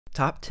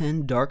Top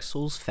 10 Dark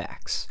Souls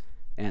facts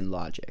and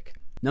logic.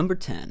 Number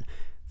 10.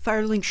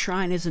 Firelink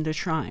Shrine isn't a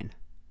shrine.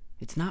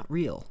 It's not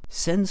real.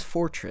 Sen's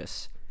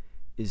Fortress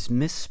is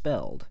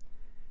misspelled.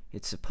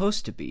 It's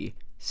supposed to be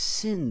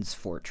Sin's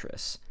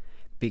Fortress,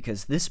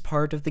 because this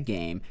part of the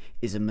game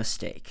is a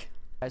mistake.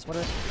 Guys, what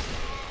are...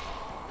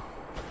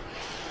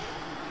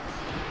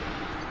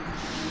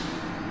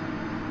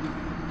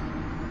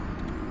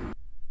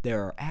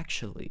 There are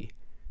actually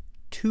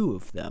 2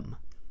 of them.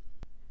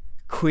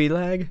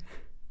 Quelaag?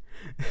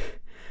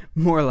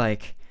 More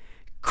like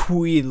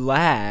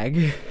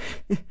Queelag.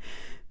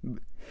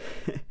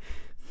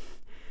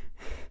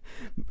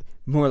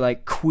 More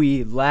like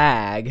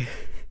Queelag.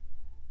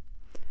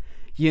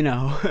 You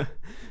know.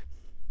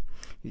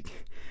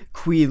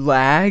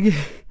 Queelag.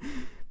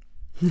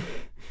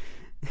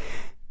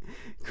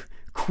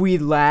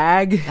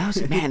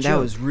 Queelag. Man, that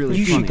was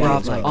really funny.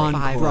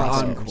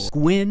 Encore.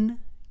 Gwyn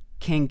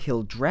can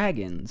kill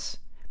dragons,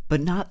 but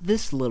not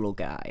this little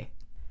guy.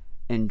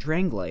 In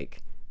Drangleic,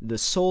 the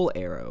soul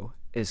arrow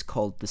is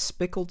called the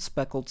Spickled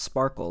Speckled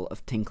Sparkle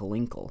of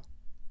Tinkleinkle.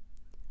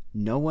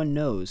 No one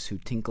knows who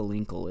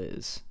Tinkleinkle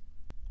is.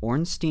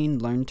 Ornstein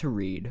learned to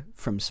read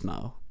from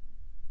Smo.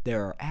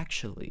 There are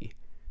actually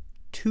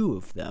 2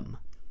 of them.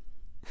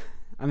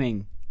 I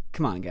mean,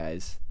 come on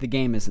guys, the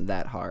game isn't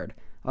that hard.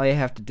 All you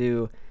have to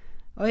do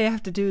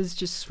is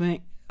just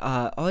swing.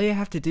 All you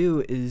have to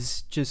do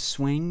is just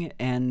swing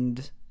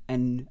and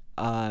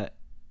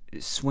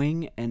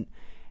swing, and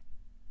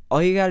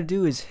all you gotta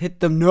do is hit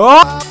them.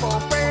 No!